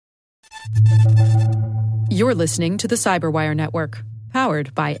You're listening to the Cyberwire Network,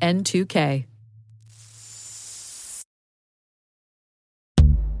 powered by N2K.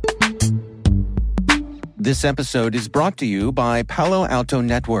 This episode is brought to you by Palo Alto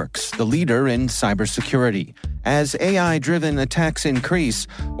Networks, the leader in cybersecurity. As AI-driven attacks increase,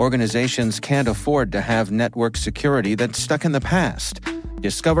 organizations can't afford to have network security that's stuck in the past.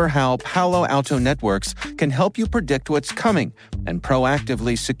 Discover how Palo Alto Networks can help you predict what's coming and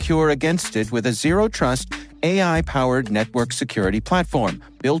proactively secure against it with a zero-trust, AI-powered network security platform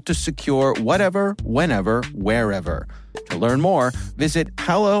built to secure whatever, whenever, wherever. To learn more, visit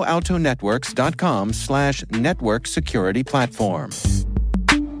paloaltonetworks.com/network security platform.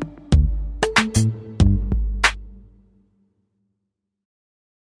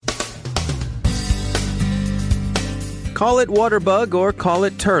 Call it Waterbug or call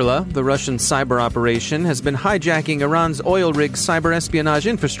it Turla, the Russian cyber operation has been hijacking Iran's OilRig cyber espionage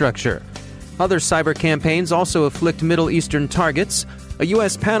infrastructure. Other cyber campaigns also afflict Middle Eastern targets. A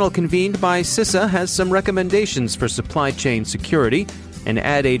U.S. panel convened by CISA has some recommendations for supply chain security. An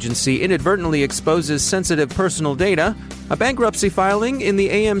ad agency inadvertently exposes sensitive personal data. A bankruptcy filing in the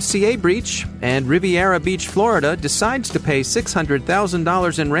AMCA breach. And Riviera Beach, Florida decides to pay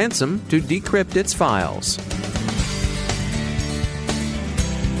 $600,000 in ransom to decrypt its files.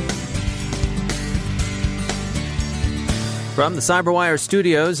 From the CyberWire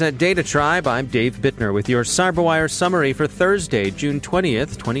studios at Data Tribe, I'm Dave Bittner with your CyberWire summary for Thursday, June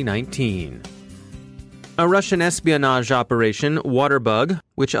 20th, 2019. A Russian espionage operation, Waterbug,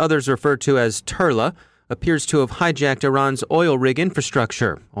 which others refer to as Turla, appears to have hijacked Iran's oil rig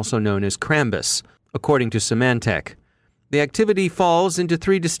infrastructure, also known as Krambus, according to Symantec. The activity falls into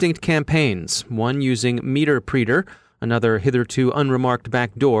three distinct campaigns, one using MeterPreter, another hitherto unremarked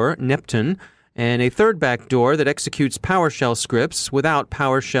backdoor, Neptune, and a third backdoor that executes PowerShell scripts without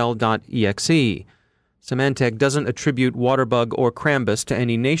PowerShell.exe. Symantec doesn't attribute Waterbug or Krambus to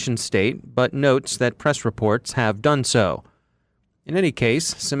any nation-state, but notes that press reports have done so. In any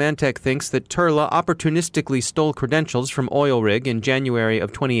case, Symantec thinks that Turla opportunistically stole credentials from OilRig in January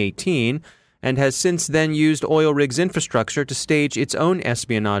of 2018 and has since then used OilRig's infrastructure to stage its own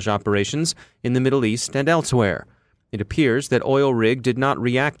espionage operations in the Middle East and elsewhere. It appears that OilRig did not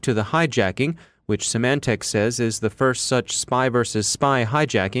react to the hijacking, which Symantec says is the first such spy versus spy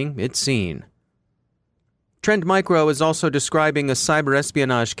hijacking it's seen. Trend Micro is also describing a cyber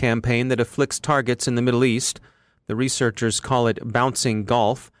espionage campaign that afflicts targets in the Middle East. The researchers call it Bouncing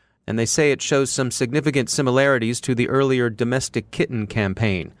Golf, and they say it shows some significant similarities to the earlier Domestic Kitten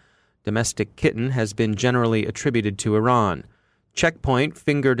campaign. Domestic Kitten has been generally attributed to Iran. Checkpoint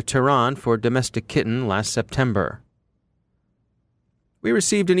fingered Tehran for Domestic Kitten last September. We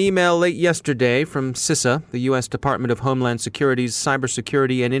received an email late yesterday from CISA, the U.S. Department of Homeland Security's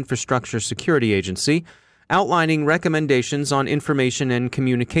Cybersecurity and Infrastructure Security Agency, outlining recommendations on information and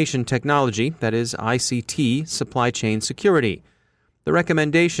communication technology, that is, ICT, supply chain security. The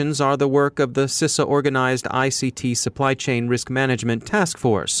recommendations are the work of the CISA-organized ICT Supply Chain Risk Management Task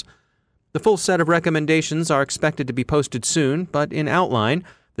Force. The full set of recommendations are expected to be posted soon, but in outline,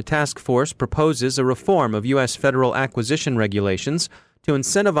 the task force proposes a reform of U.S. federal acquisition regulations to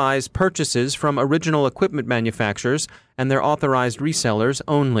incentivize purchases from original equipment manufacturers and their authorized resellers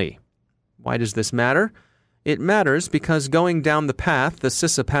only. Why does this matter? It matters because going down the path the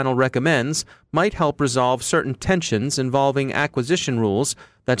CISA panel recommends might help resolve certain tensions involving acquisition rules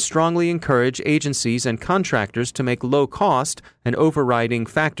that strongly encourage agencies and contractors to make low cost an overriding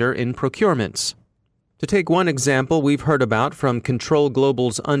factor in procurements. To take one example we've heard about from Control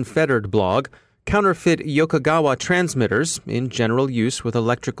Global's Unfettered blog, counterfeit Yokogawa transmitters, in general use with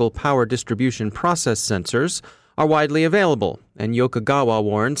electrical power distribution process sensors, are widely available, and Yokogawa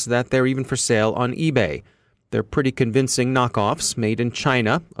warns that they're even for sale on eBay. They're pretty convincing knockoffs made in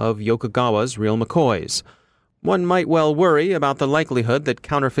China of Yokogawa's real McCoys. One might well worry about the likelihood that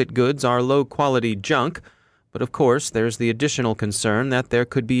counterfeit goods are low-quality junk, but of course there's the additional concern that there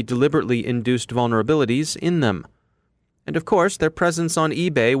could be deliberately induced vulnerabilities in them. And of course, their presence on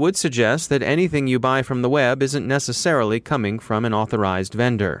eBay would suggest that anything you buy from the web isn't necessarily coming from an authorized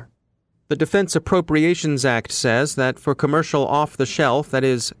vendor. The Defense Appropriations Act says that for commercial off-the-shelf, that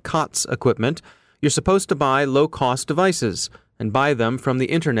is, COTS equipment, you're supposed to buy low-cost devices and buy them from the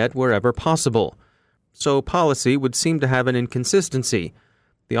internet wherever possible. So policy would seem to have an inconsistency.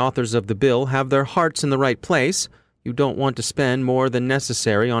 The authors of the bill have their hearts in the right place. You don't want to spend more than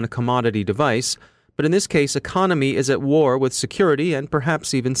necessary on a commodity device, but in this case, economy is at war with security and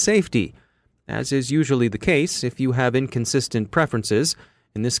perhaps even safety. As is usually the case if you have inconsistent preferences,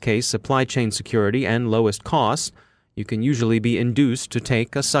 in this case supply chain security and lowest cost, You can usually be induced to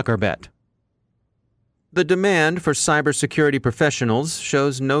take a sucker bet. The demand for cybersecurity professionals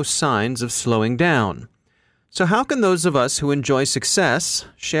shows no signs of slowing down. So how can those of us who enjoy success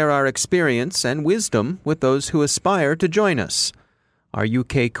share our experience and wisdom with those who aspire to join us? Our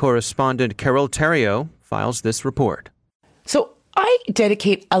UK correspondent Carol Terrio files this report. So I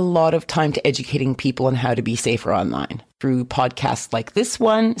dedicate a lot of time to educating people on how to be safer online through podcasts like this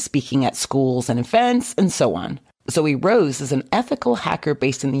one, speaking at schools and events, and so on. Zoe Rose is an ethical hacker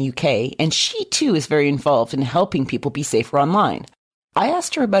based in the UK, and she too is very involved in helping people be safer online. I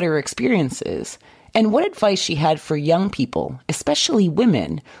asked her about her experiences and what advice she had for young people, especially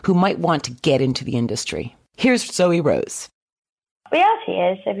women, who might want to get into the industry. Here's Zoe Rose. Reality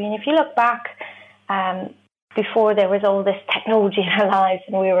is, if you look back before there was all this technology in our lives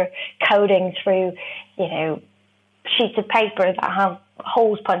and we were coding through, sheets of paper that have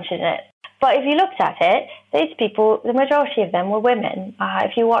holes punched in it. But if you looked at it, these people, the majority of them were women.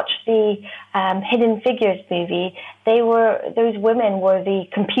 If you watch the Hidden Figures movie, those women were the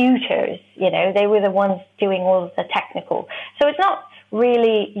computers, they were the ones doing all of the technical. So it's not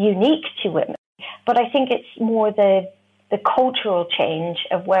really unique to women, but I think it's more the cultural change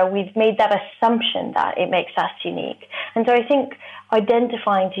of where we've made that assumption that it makes us unique. And so I think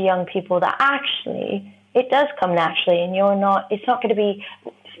identifying to young people that actually it does come naturally and it's not going to be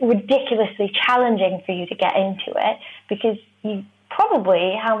ridiculously challenging for you to get into it because you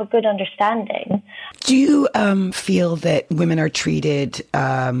probably have a good understanding. Do you feel that women are treated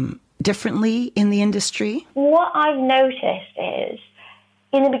differently in the industry? What I've noticed is,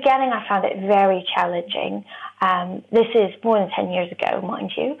 in the beginning, I found it very challenging. This is more than 10 years ago,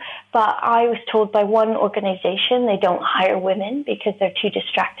 mind you, but I was told by one organization they don't hire women because they're too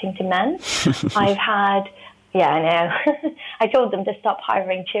distracting to men. Yeah, I know. I told them to stop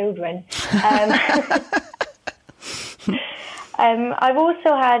hiring children. I've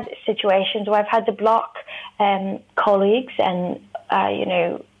also had situations where I've had to block colleagues and,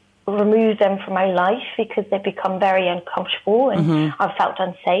 remove them from my life because they've become very uncomfortable and I've felt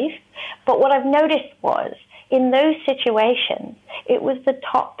unsafe. But what I've noticed was, in those situations, it was the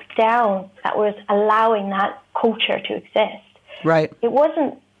top down that was allowing that culture to exist. Right. It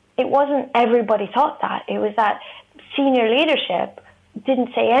wasn't everybody thought that. It was that senior leadership didn't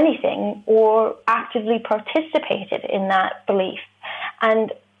say anything or actively participated in that belief.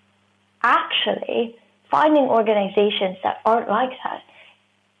 And actually, finding organizations that aren't like that,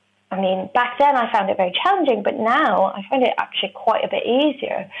 back then I found it very challenging, but now I find it actually quite a bit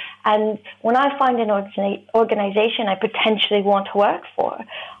easier. And when I find an organization I potentially want to work for,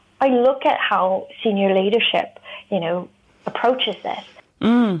 I look at how senior leadership, approaches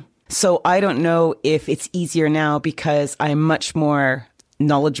this. So I don't know if it's easier now because I'm much more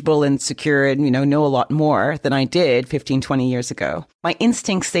knowledgeable and secure and, know a lot more than I did 15, 20 years ago. My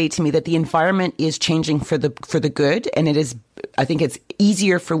instincts say to me that the environment is changing for the good. And I think it's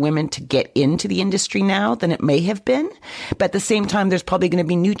easier for women to get into the industry now than it may have been. But at the same time, there's probably going to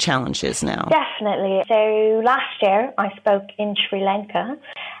be new challenges now. Definitely. So last year I spoke in Sri Lanka.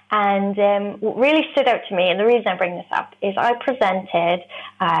 And what really stood out to me, and the reason I bring this up, is I presented,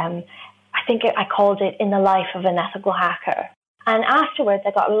 I called it In the Life of an Ethical Hacker. And afterwards,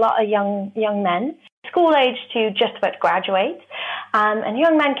 I got a lot of young men, school age to just about to graduate. And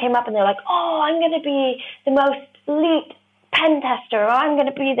young men came up and they're like, oh, I'm going to be the most elite pen tester, or I'm going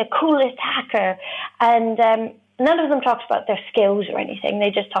to be the coolest hacker. And none of them talked about their skills or anything.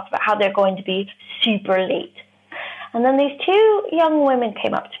 They just talked about how they're going to be super elite. And then these two young women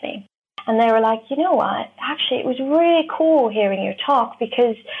came up to me and they were like, you know what, actually it was really cool hearing your talk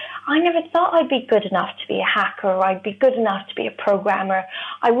because I never thought I'd be good enough to be a hacker or I'd be good enough to be a programmer.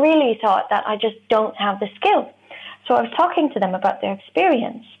 I really thought that I just don't have the skill. So I was talking to them about their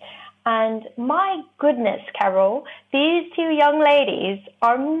experience. And my goodness, Carol, these two young ladies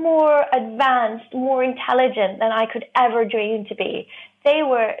are more advanced, more intelligent than I could ever dream to be. They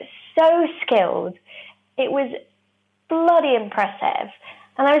were so skilled. It was bloody impressive.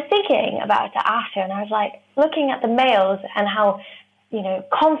 And I was thinking about it after, and I was like looking at the males and how,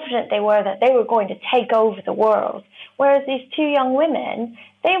 confident they were that they were going to take over the world. Whereas these two young women,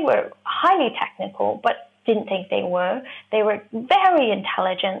 they were highly technical, but didn't think they were. They were very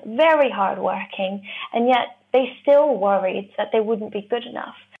intelligent, very hardworking, and yet they still worried that they wouldn't be good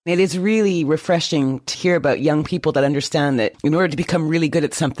enough. It is really refreshing to hear about young people that understand that in order to become really good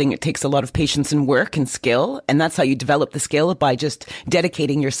at something, it takes a lot of patience and work and skill. And that's how you develop the skill, by just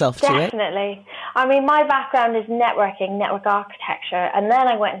dedicating yourself to it. Definitely. I mean, my background is networking, network architecture, and then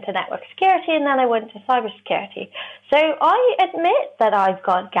I went into network security, and then I went into cybersecurity. So I admit that I've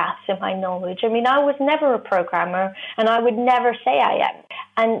got gaps in my knowledge. I mean, I was never a programmer, and I would never say I am.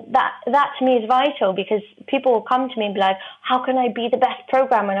 And that to me is vital, because people will come to me and be like, how can I be the best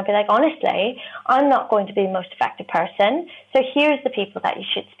programmer? And I'll be like, honestly, I'm not going to be the most effective person. So here's the people that you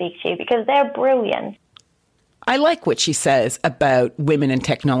should speak to, because they're brilliant. I like what she says about women and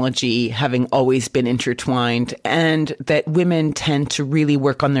technology having always been intertwined, and that women tend to really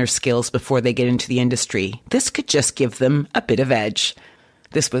work on their skills before they get into the industry. This could just give them a bit of edge.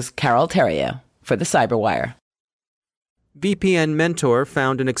 This was Carol Theriault for the Cyberwire. VPN Mentor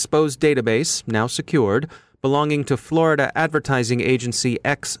found an exposed database, now secured, belonging to Florida advertising agency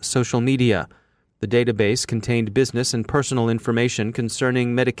X Social Media. The database contained business and personal information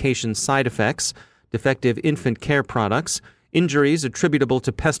concerning medication side effects, defective infant care products, injuries attributable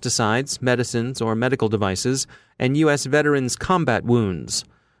to pesticides, medicines, or medical devices, and U.S. veterans' combat wounds.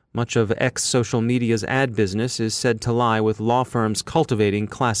 Much of X Social Media's ad business is said to lie with law firms cultivating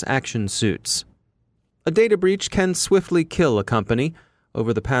class action suits. A data breach can swiftly kill a company.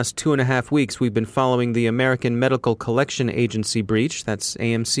 Over the past 2.5 weeks, we've been following the American Medical Collection Agency breach, that's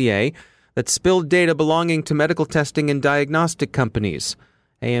AMCA, that spilled data belonging to medical testing and diagnostic companies.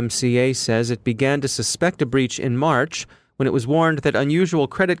 AMCA says it began to suspect a breach in March when it was warned that unusual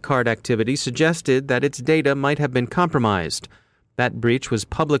credit card activity suggested that its data might have been compromised. That breach was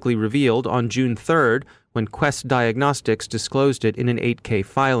publicly revealed on June 3rd when Quest Diagnostics disclosed it in an 8K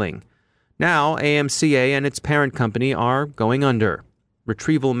filing. Now, AMCA and its parent company are going under.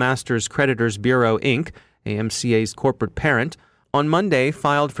 Retrieval Masters Creditors Bureau, Inc., AMCA's corporate parent, on Monday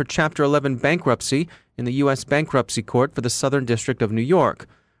filed for Chapter 11 bankruptcy in the U.S. Bankruptcy Court for the Southern District of New York.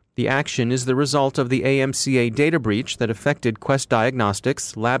 The action is the result of the AMCA data breach that affected Quest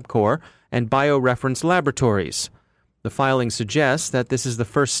Diagnostics, LabCorp, and BioReference Laboratories. The filing suggests that this is the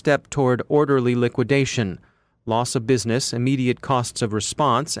first step toward orderly liquidation. Loss of business, immediate costs of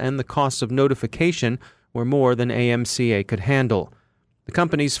response, and the costs of notification were more than AMCA could handle. The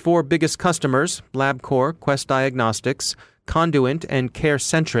company's 4 biggest customers, LabCorp, Quest Diagnostics, Conduent, and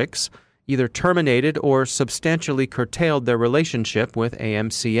CareCentrix, either terminated or substantially curtailed their relationship with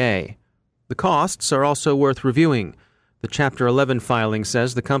AMCA. The costs are also worth reviewing. The Chapter 11 filing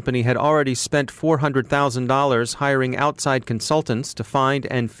says the company had already spent $400,000 hiring outside consultants to find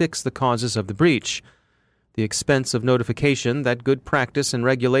and fix the causes of the breach. The expense of notification that good practice and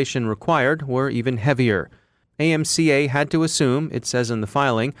regulation required were even heavier. AMCA had to assume, it says in the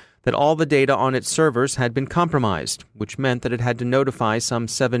filing, that all the data on its servers had been compromised, which meant that it had to notify some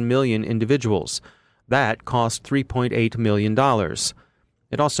 7 million individuals. That cost $3.8 million.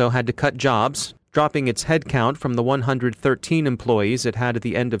 It also had to cut jobs, dropping its headcount from the 113 employees it had at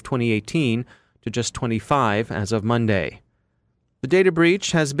the end of 2018 to just 25 as of Monday. The data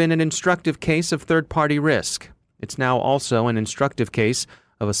breach has been an instructive case of third-party risk. It's now also an instructive case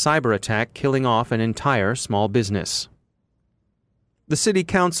of a cyber attack killing off an entire small business. The City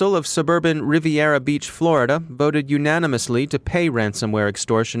Council of suburban Riviera Beach, Florida, voted unanimously to pay ransomware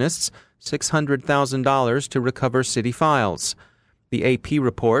extortionists $600,000 to recover city files. The AP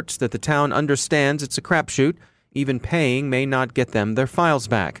reports that the town understands it's a crapshoot. Even paying may not get them their files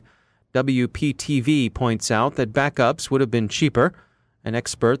back. WPTV points out that backups would have been cheaper. An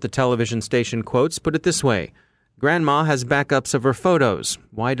expert the television station quotes put it this way: "Grandma has backups of her photos.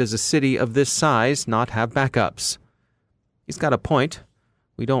 Why does a city of this size not have backups?" He's got a point.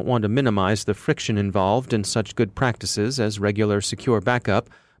 We don't want to minimize the friction involved in such good practices as regular secure backup,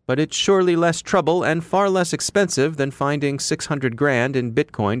 but it's surely less trouble and far less expensive than finding $600,000 in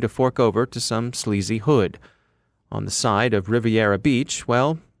Bitcoin to fork over to some sleazy hood. On the side of Riviera Beach,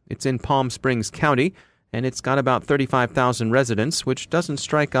 well, it's in Palm Springs County, and it's got about 35,000 residents, which doesn't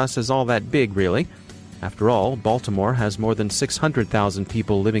strike us as all that big, really. After all, Baltimore has more than 600,000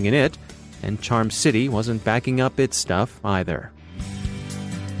 people living in it, and Charm City wasn't backing up its stuff either.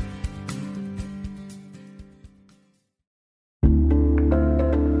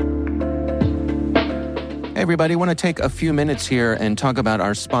 Hey everybody, I want to take a few minutes here and talk about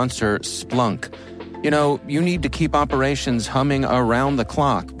our sponsor, Splunk. You know, you need to keep operations humming around the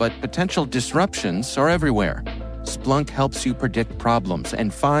clock, but potential disruptions are everywhere. Splunk helps you predict problems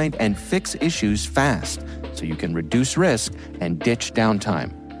and find and fix issues fast, so you can reduce risk and ditch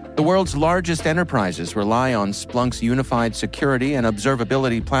downtime. The world's largest enterprises rely on Splunk's unified security and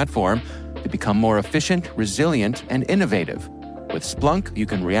observability platform to become more efficient, resilient, and innovative. With Splunk, you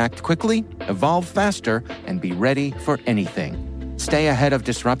can react quickly, evolve faster, and be ready for anything. Stay ahead of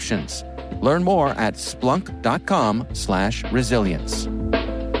disruptions. Learn more at splunk.com/resilience.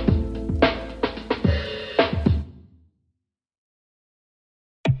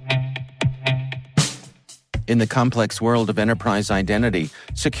 In the complex world of enterprise identity,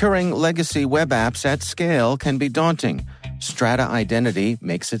 securing legacy web apps at scale can be daunting. Strata Identity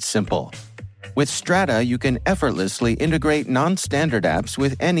makes it simple. With Strata, you can effortlessly integrate non-standard apps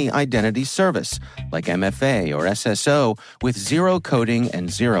with any identity service, like MFA or SSO, with zero coding and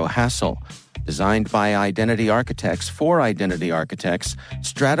zero hassle. Designed by identity architects for identity architects,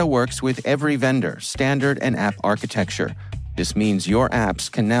 Strata works with every vendor, standard, and app architecture. This means your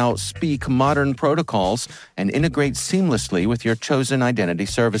apps can now speak modern protocols and integrate seamlessly with your chosen identity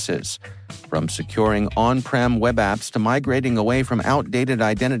services. From securing on-prem web apps to migrating away from outdated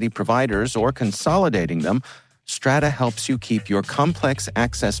identity providers or consolidating them, Strata helps you keep your complex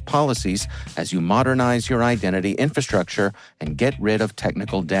access policies as you modernize your identity infrastructure and get rid of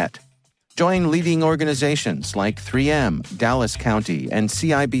technical debt. Join leading organizations like 3M, Dallas County, and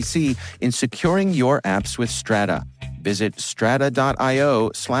CIBC in securing your apps with Strata. Visit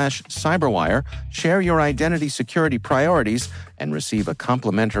strata.io/cyberwire, share your identity security priorities, and receive a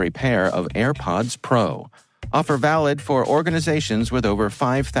complimentary pair of AirPods Pro. Offer valid for organizations with over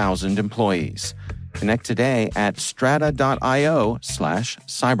 5,000 employees. Connect today at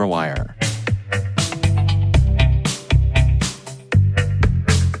strata.io/cyberwire.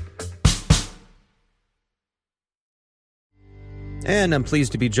 And I'm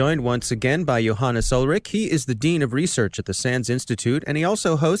pleased to be joined once again by Johannes OilRig. He is the Dean of Research at the SANS Institute, and he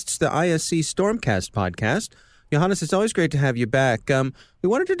also hosts the ISC Stormcast podcast. Johannes, it's always great to have you back. We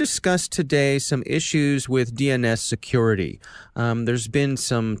wanted to discuss today some issues with DNS security. There's been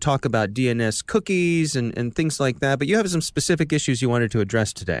some talk about DNS cookies and things like that, but you have some specific issues you wanted to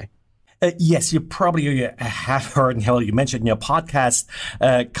address today. Yes, you probably have heard, and you mentioned in your podcast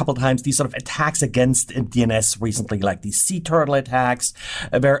a couple of times these sort of attacks against DNS recently, like these Turla attacks,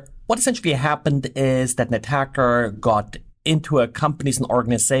 where what essentially happened is that an attacker got into a company's and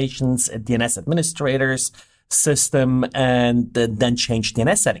organizations, DNS administrators system, and then changed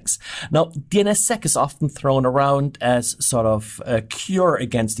DNS settings. Now, DNSSEC is often thrown around as sort of a cure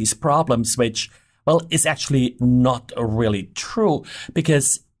against these problems, which, well, is actually not really true,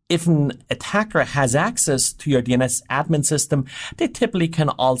 because if an attacker has access to your DNS admin system, they typically can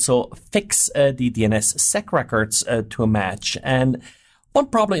also fix the DNSSEC records to match. And one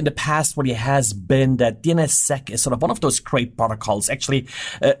problem in the past really has been that DNSSEC is sort of one of those great protocols. Actually,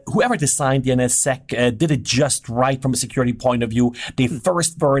 whoever designed DNSSEC did it just right from a security point of view. They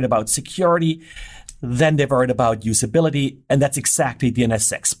first worried about security, then they worried about usability, and that's exactly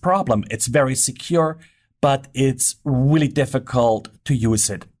DNSSEC's problem. It's very secure, but it's really difficult to use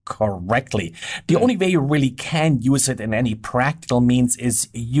it correctly. The only way you really can use it in any practical means is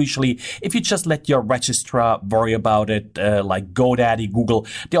usually if you just let your registrar worry about it, like GoDaddy, Google.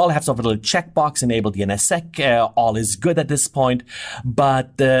 They all have sort of a little checkbox, enable DNSSEC, all is good at this point,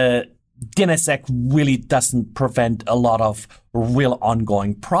 but DNSSEC really doesn't prevent a lot of real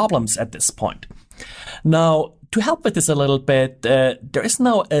ongoing problems at this point. Now, to help with this a little bit, there is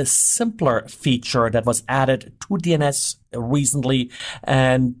now a simpler feature that was added to DNS recently,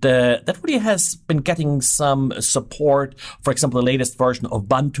 and that really has been getting some support. For example, the latest version of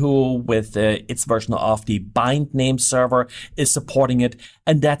Ubuntu with its version of the bind name server is supporting it,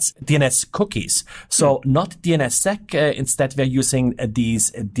 and that's DNS cookies. So not DNSSEC, instead we're using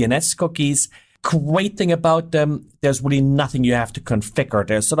these DNS cookies. Great thing about them, there's really nothing you have to configure.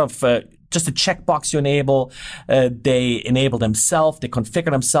 There's sort of just a checkbox you enable. They enable themselves. They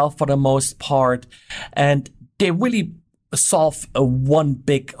configure themselves for the most part. And they really solve one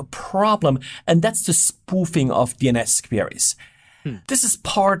big problem, and that's the spoofing of DNS queries. This is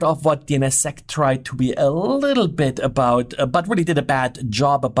part of what DNSSEC tried to be a little bit about, but really did a bad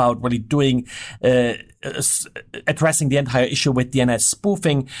job about really doing, addressing the entire issue with DNS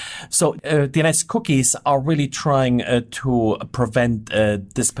spoofing. So DNS cookies are really trying to prevent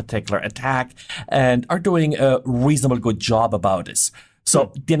this particular attack and are doing a reasonable good job about this.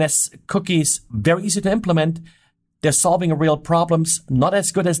 So DNS cookies, very easy to implement. They're solving real problems, not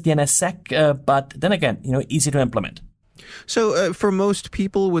as good as DNSSEC, but then again, easy to implement. So for most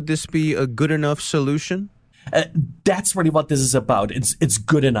people, would this be a good enough solution? That's really what this is about. It's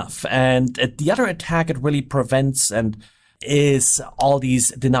good enough. And the other attack it really prevents and is all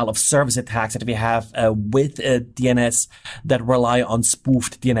these denial of service attacks that we have with DNS that rely on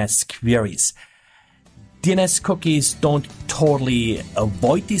spoofed DNS queries. DNS cookies don't totally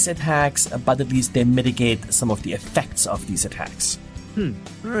avoid these attacks, but at least they mitigate some of the effects of these attacks. All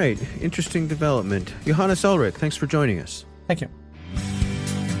right. Interesting development. Johannes OilRig, thanks for joining us. Thank you.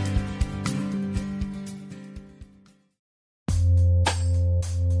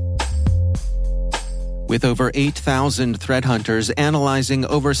 With over 8,000 threat hunters analyzing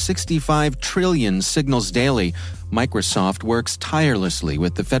over 65 trillion signals daily, Microsoft works tirelessly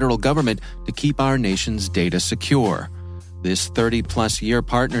with the federal government to keep our nation's data secure. This 30-plus year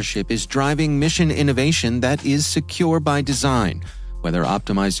partnership is driving mission innovation that is secure by design. Whether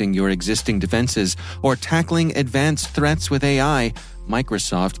optimizing your existing defenses or tackling advanced threats with AI,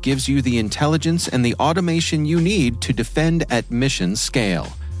 Microsoft gives you the intelligence and the automation you need to defend at mission scale.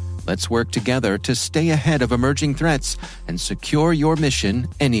 Let's work together to stay ahead of emerging threats and secure your mission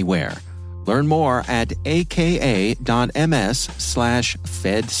anywhere. Learn more at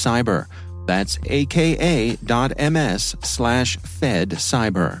aka.ms/fedcyber. That's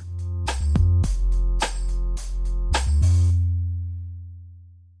aka.ms/fedcyber.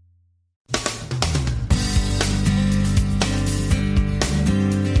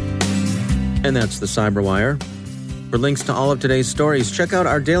 And that's the Cyberwire. For links to all of today's stories, check out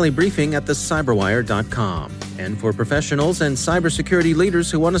our daily briefing at thecyberwire.com. And for professionals and cybersecurity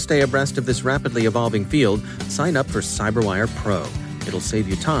leaders who want to stay abreast of this rapidly evolving field, sign up for Cyberwire Pro. It'll save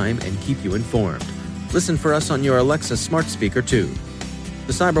you time and keep you informed. Listen for us on your Alexa smart speaker, too.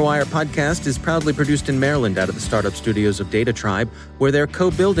 The Cyberwire podcast is proudly produced in Maryland out of the startup studios of Data Tribe, where they're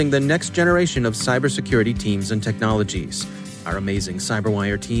co-building the next generation of cybersecurity teams and technologies. Our amazing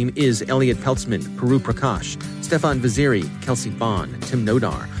Cyberwire team is Elliot Peltzman, Puru Prakash, Stefan Vaziri, Kelsey Bond, Tim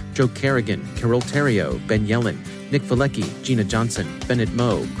Nodar, Joe Kerrigan, Carol Terrio, Ben Yellen, Nick Valecki, Gina Johnson, Bennett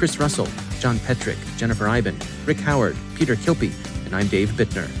Moe, Chris Russell, John Petrick, Jennifer Iben, Rick Howard, Peter Kilpie, and I'm Dave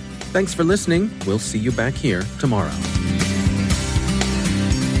Bittner. Thanks for listening. We'll see you back here tomorrow.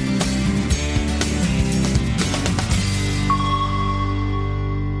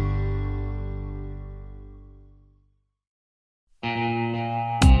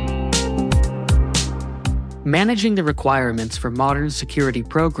 Managing the requirements for modern security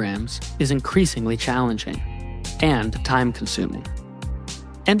programs is increasingly challenging and time-consuming.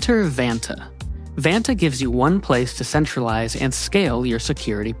 Enter Vanta. Vanta gives you one place to centralize and scale your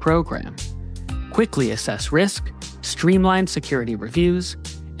security program. Quickly assess risk, streamline security reviews,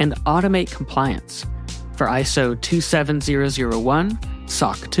 and automate compliance for ISO 27001,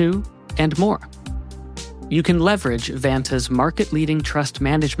 SOC 2, and more. You can leverage Vanta's market-leading trust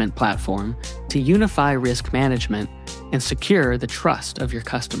management platform to unify risk management and secure the trust of your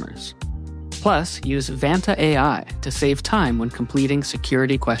customers. Plus, use Vanta AI to save time when completing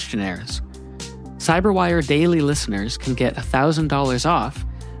security questionnaires. Cyberwire Daily listeners can get $1,000 off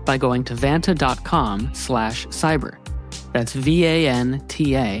by going to vanta.com/cyber. That's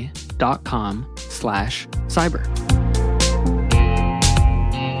VANTA.com/cyber.